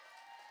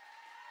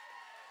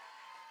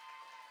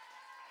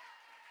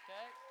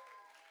Okay.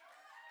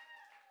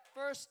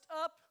 First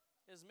up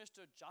is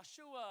Mr.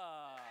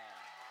 Joshua.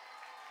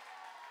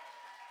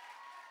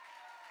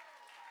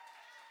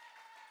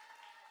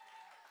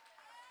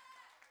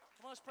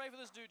 Come on, let's pray for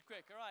this dude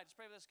quick. All right, let's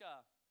pray for this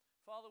guy.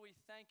 Father, we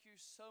thank you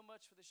so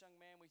much for this young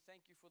man. We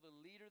thank you for the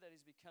leader that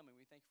he's becoming.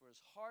 We thank you for his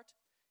heart,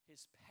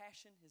 his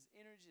passion, his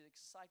energy, his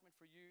excitement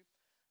for you.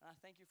 And I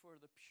thank you for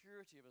the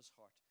purity of his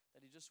heart,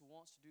 that he just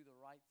wants to do the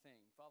right thing.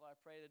 Father, I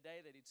pray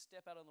today that he'd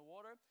step out on the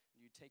water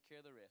and you'd take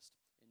care of the rest.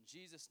 In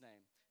Jesus'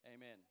 name,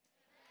 amen.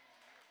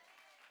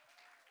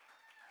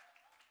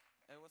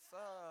 Hey, what's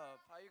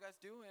up? How you guys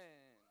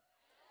doing?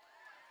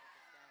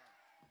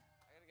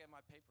 I gotta get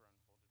my paper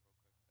unfolded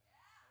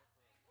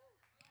real quick.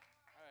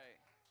 All right.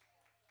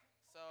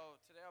 So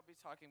today I'll be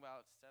talking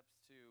about steps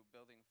to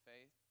building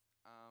faith.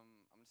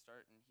 I'm gonna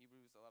start in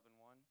Hebrews 11:1.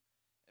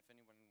 If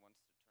anyone wants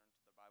to turn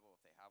to their Bible,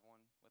 if they have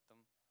one with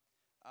them,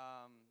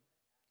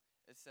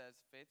 it says,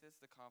 "Faith is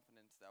the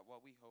confidence that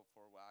what we hope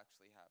for will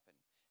actually happen.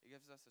 It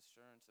gives us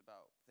assurance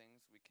about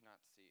things we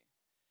cannot see."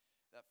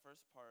 That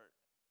first part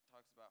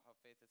talks about how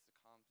faith is the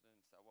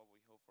confidence that what we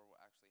hope for will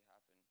actually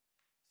happen.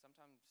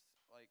 Sometimes,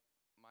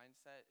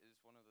 mindset is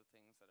one of the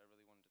things that I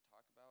really wanted to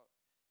talk about,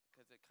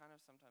 because it kind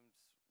of sometimes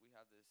we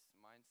have this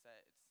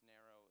mindset, it's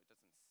narrow, it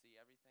doesn't see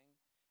everything.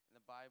 In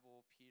the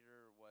Bible,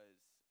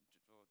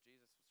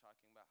 Jesus was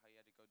talking about how he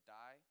had to go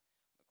die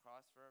on the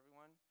cross for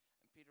everyone,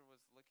 and Peter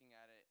was looking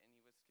at it and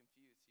he was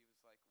confused. He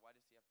was like, why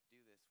does he have to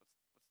do this? What's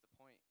the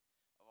point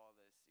of all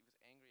this? He was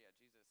angry at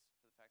Jesus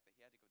for the fact that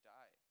he had to go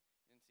die.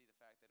 He didn't see the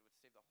fact that it would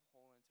save the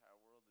whole entire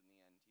world in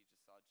the end. He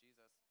just saw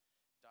Jesus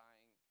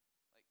dying.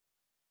 Like,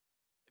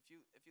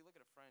 if you look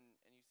at a friend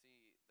and you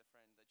see the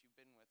friend that you've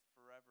been with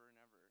forever and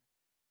ever,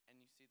 and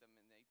you see them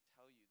and they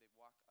tell you, they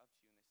walk up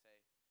to you and they say,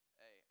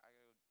 hey, I gotta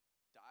go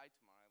die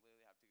tomorrow. I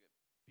literally have to get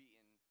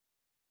beaten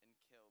and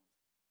killed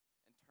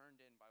and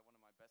turned in by one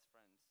of my best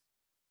friends.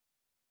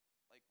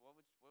 Like, what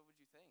would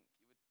you think?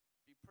 You would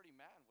be pretty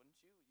mad, wouldn't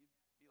you? You'd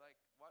be like,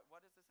 why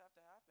does this have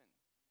to happen?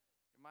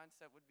 Your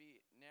mindset would be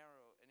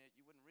narrow, and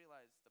you wouldn't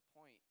realize the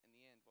point in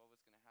the end, what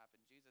was going to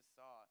happen. Jesus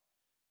saw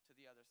to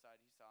the other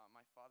side. He saw,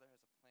 my Father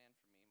has a plan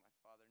for me. My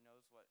Father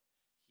knows what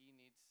he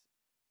needs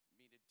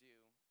me to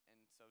do.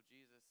 And so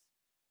Jesus,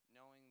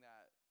 knowing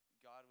that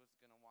God was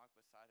going to walk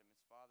beside him,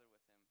 his Father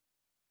with him,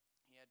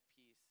 he had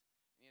peace,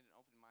 and he had an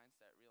open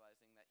mindset,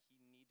 realizing that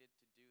he needed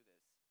to do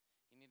this.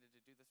 He needed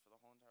to do this for the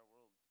whole entire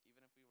world.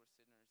 Even if we were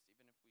sinners,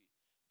 even if we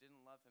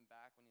didn't love him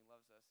back when he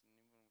loves us, and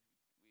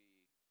even if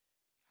we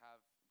have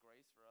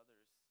grace for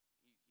others,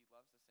 he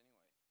loves us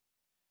anyway.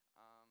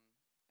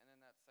 And then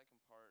that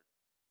second part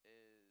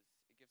is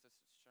it gives us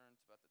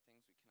assurance about the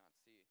things we cannot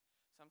see.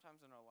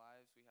 Sometimes in our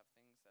lives we have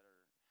things that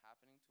are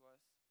happening to us,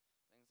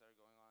 things that are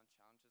going on,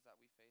 challenges that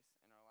we face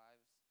in our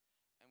lives,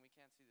 and we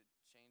can't see the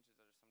changes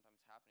that are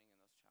sometimes happening in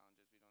those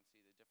challenges. We don't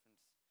see the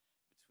difference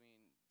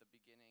between the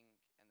beginning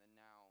and the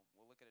now.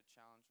 We'll look at a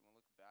challenge and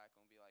we'll look back and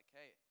we'll be like,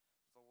 hey,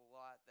 there's a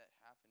lot that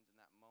happened in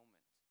that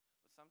moment.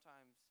 But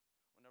sometimes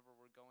whenever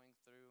we're going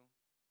through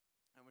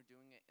and we're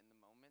doing it in the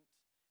moment,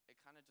 it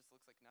kind of just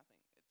looks like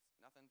nothing.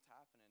 Nothing's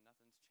happening,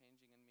 nothing's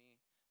changing in me,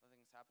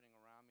 nothing's happening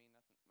around me,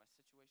 my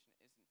situation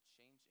isn't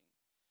changing.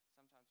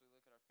 Sometimes we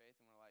look at our faith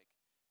and we're like,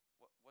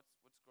 what's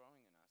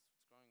growing in us?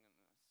 What's growing in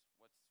us?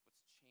 What's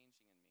changing in me?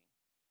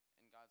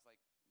 And God's like,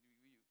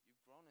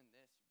 you've grown in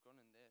this, you've grown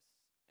in this.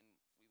 And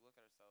we look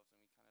at ourselves and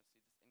we kind of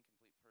see this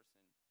incomplete person.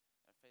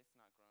 Our faith's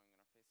not growing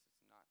and our faith is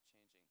not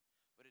changing.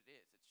 But it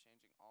is. It's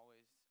changing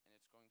always, and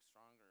it's growing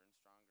stronger and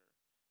stronger.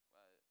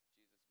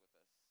 Jesus with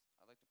us.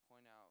 I'd like to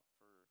point out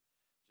for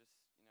just,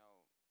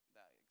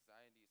 that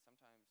anxiety.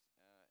 Sometimes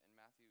in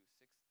Matthew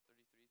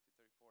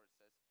 6:33-34, it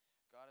says,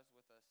 God is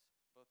with us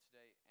both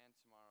today and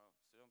tomorrow,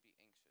 so don't be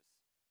anxious.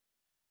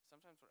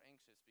 Sometimes we're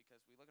anxious because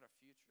we look at our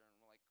future and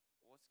we're like,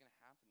 what's going to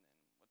happen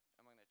then?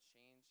 What am I going to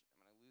change? Am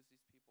I going to lose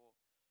these people?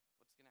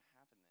 What's going to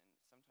happen then?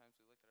 Sometimes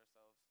we look at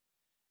ourselves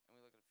and we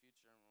look at the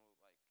future and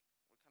we're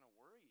kind of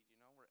worried,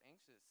 we're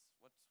anxious.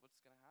 What's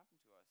going to happen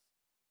to us?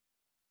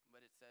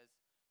 But it says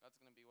God's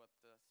going to be with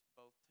us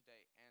both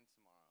today and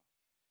tomorrow.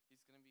 He's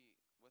going to be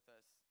with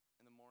us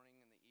in the morning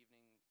and the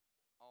evening,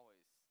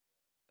 always.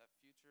 That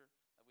future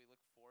that we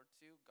look forward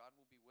to, God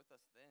will be with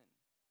us then.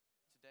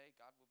 Today,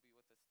 God will be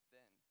with us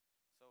then.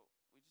 So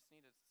we just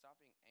need to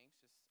stop being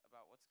anxious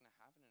about what's going to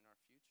happen in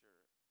our future.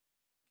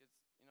 Because,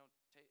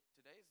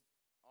 today's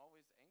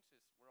always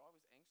anxious. We're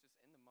always anxious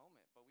in the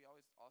moment, but we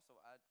always also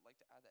like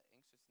to add that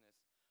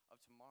anxiousness of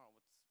tomorrow.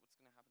 What's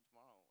going to happen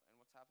tomorrow and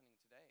what's happening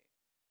today?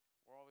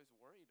 We're always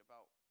worried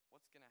about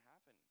what's going to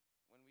happen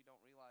when we're not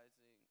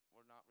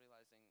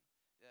realizing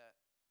that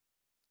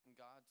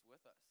God's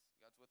with us.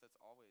 God's with us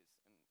always,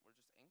 and we're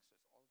just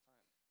anxious all the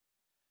time. Let's see here.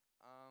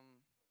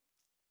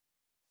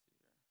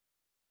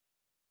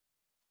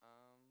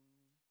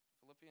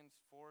 Philippians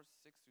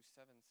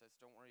 4:6-7 says,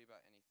 don't worry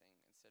about anything.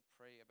 Instead,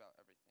 pray about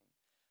everything.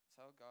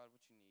 Tell God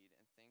what you need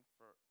and thank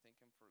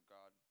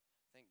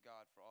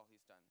God for all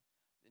he's done.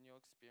 Then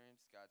you'll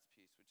experience God's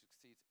peace, which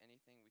exceeds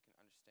anything we can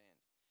understand.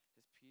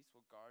 His peace peace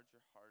will guard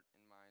your heart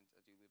and mind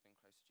as you live in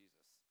Christ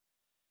Jesus.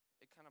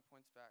 It kind of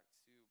points back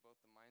to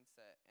both the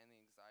mindset and the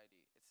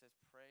anxiety. It says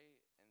pray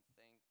and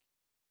think,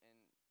 and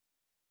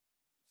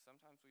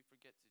sometimes we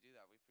forget to do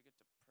that. We forget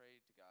to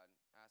pray to God,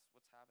 ask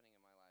what's happening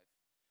in my life.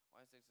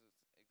 Why is this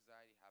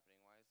anxiety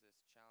happening? Why is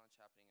this challenge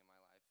happening in my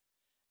life?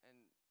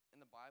 And in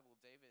the Bible,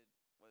 David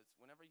was,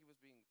 whenever he was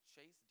being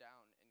chased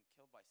down and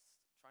killed by,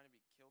 trying to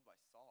be killed by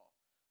Saul,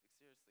 like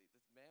seriously,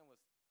 this man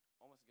was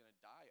almost going to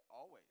die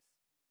always.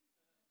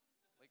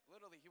 Like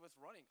literally, he was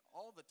running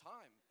all the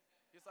time.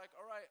 He's like,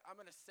 all right, I'm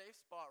in a safe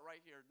spot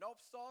right here.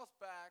 Nope, Saul's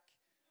back.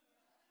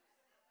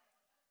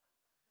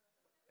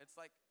 It's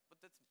like, but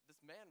this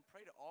man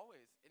prayed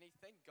always, and he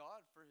thanked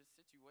God for his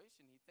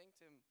situation. He thanked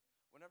him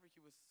whenever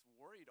he was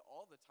worried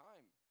all the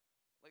time.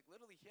 Like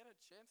literally, he had a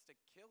chance to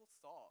kill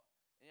Saul,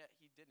 and yet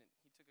he didn't.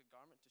 He took a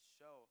garment to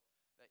show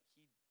that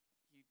he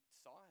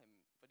saw him,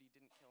 but he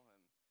didn't kill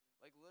him.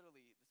 Like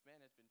literally, this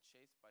man has been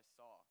chased by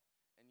Saul,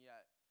 and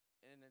yet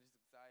in his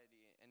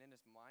anxiety and in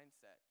his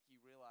mindset, he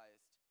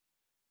realized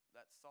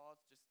that Saul's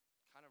just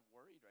kind of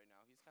worried right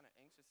now. He's kind of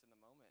anxious in the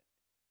moment,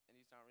 and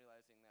he's not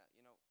realizing that,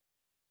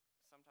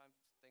 sometimes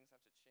things have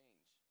to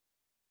change.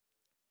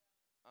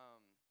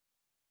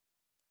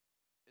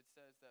 It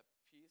says that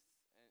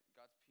peace and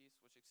God's peace,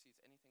 which exceeds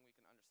anything we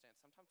can understand.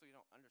 Sometimes we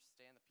don't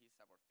understand the peace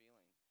that we're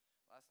feeling.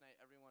 Last night,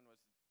 everyone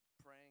was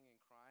praying and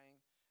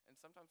crying, and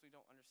sometimes we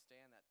don't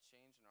understand that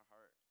change in our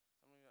heart. Sometimes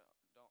we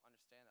don't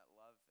understand that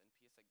love and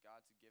peace that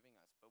God's giving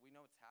us, but we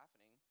know it's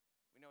happening.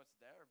 We know it's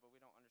there, but we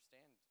don't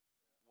understand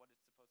what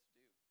it's supposed to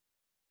do.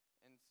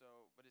 And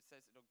so, but it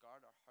says it'll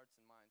guard our hearts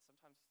and minds.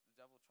 Sometimes the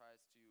devil tries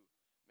to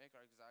make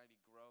our anxiety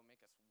grow,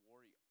 make us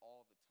worry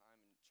all the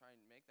time, and try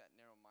and make that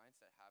narrow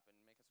mindset happen,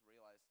 and make us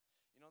realize,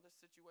 this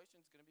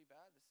situation's going to be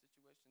bad.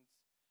 This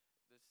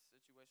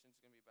situation's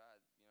going to be bad.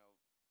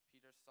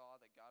 Peter saw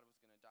that God was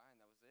going to die,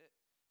 and that was it.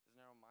 His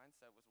narrow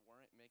mindset was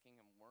making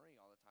him worry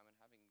all the time and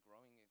having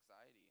growing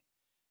anxiety.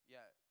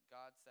 Yet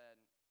God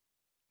said,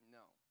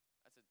 no,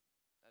 that's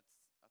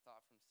a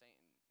thought from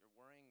Satan. You're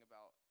worrying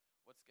about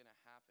what's going to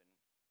happen,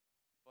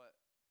 but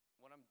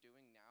what I'm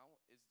doing now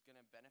is going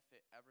to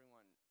benefit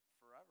everyone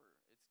forever.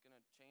 It's going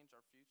to change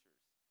our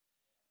futures.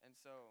 And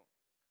so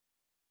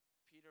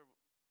Peter was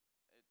just worried,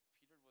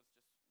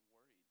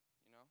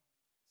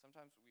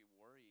 Sometimes we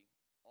worry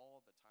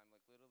all the time.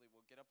 Like literally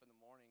we'll get up in the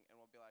morning and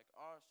we'll be like,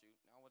 oh shoot,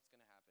 now what's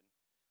going to happen?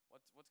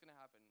 What's going to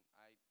happen?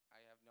 I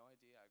have no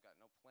idea. I've got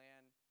no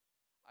plan.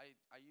 I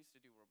used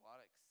to do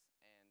robotics,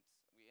 and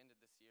we ended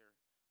this year.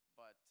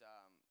 But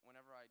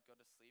whenever I'd go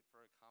to sleep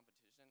for a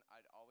competition,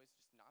 I'd always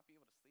just not be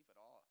able to sleep at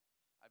all.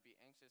 I'd be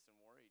anxious and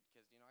worried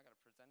because, I got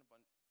to present in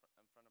front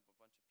of a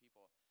bunch of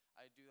people.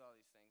 I do all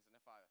these things, and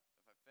if I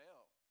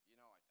fail,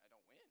 I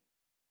don't win.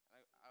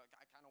 And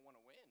I kind of want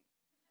to win.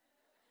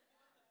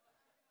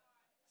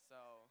 So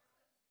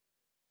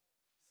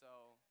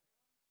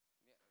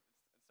yeah,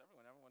 it's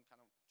everyone. Everyone kind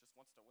of just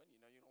wants to win.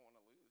 You don't want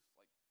to lose.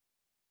 Like,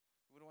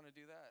 who would want to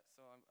do that?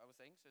 So I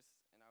was anxious,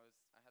 and I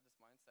had this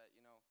mindset,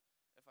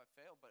 if I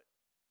fail, but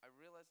I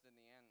realized in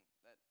the end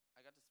that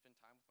I got to spend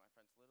time with my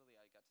friends. Literally,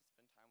 I got to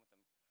spend time with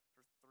them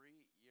for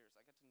 3 years.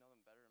 I got to know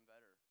them better and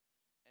better,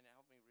 and it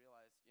helped me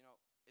realize,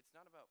 it's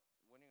not about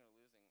winning or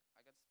losing.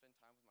 I got to spend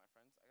time with my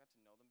friends. I got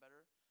to know them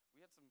better. We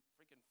had some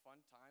freaking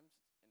fun times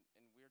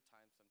and weird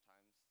times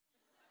sometimes.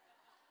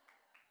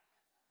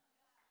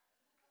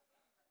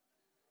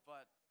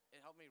 But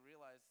it helped me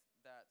realize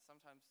that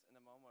sometimes in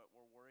the moment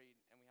we're worried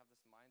and we have this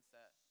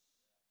mindset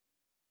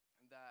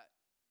that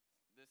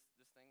this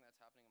thing that's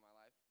happening in my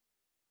life,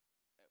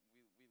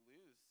 we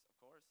lose, of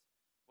course.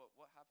 But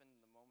what happened in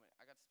the moment?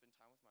 I got to spend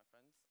time with my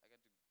friends. I got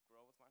to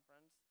grow with my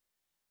friends,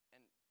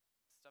 and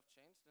stuff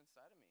changed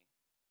inside of me.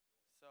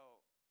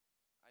 So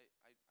I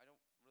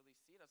don't really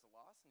see it as a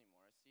loss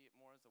anymore. I see it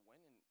more as a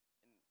win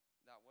in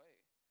that way.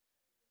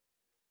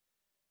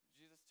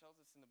 Jesus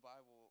tells us in the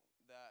Bible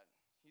that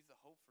he's the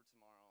hope for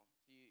tomorrow.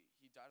 He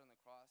died on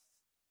the cross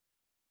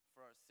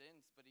for our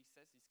sins, but he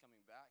says he's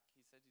coming back.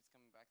 He says he's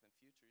coming back in the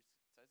future.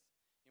 He says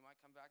he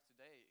might come back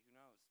today. Who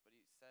knows? But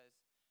he says,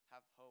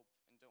 have hope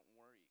and don't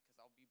worry, because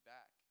I'll be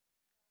back.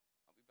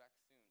 I'll be back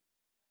soon.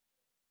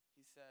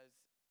 He says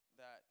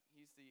that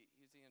he's the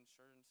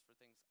insurance for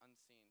things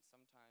unseen.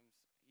 Sometimes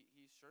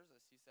he assures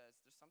us. He says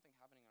there's something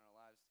happening in our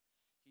lives.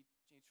 He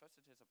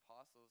trusted his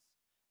apostles.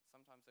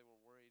 Sometimes they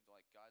were worried,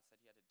 like God said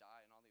he had to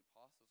die, and all the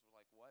apostles were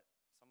like, what?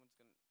 Someone's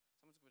gonna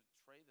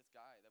betray this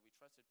guy that we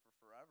trusted for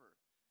forever.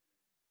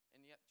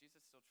 And yet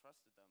Jesus still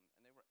trusted them,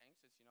 and they were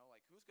anxious,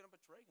 like, who's gonna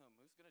betray him?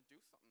 Who's gonna do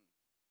something?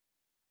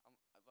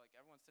 Like,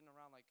 everyone's sitting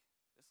around like,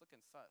 this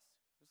looking sus.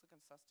 Who's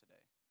looking sus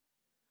today?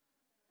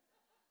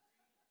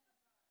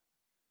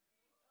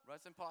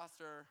 Russ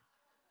imposter.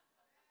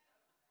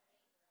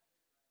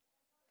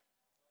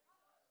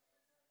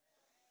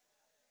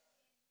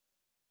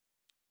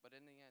 But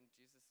in the end,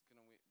 Jesus is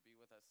going to be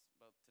with us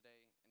both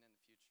today and in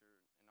the future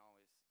and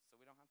always. So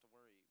we don't have to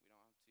worry. We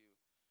don't have to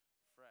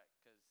fret,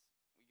 because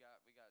we got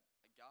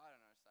a God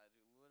on our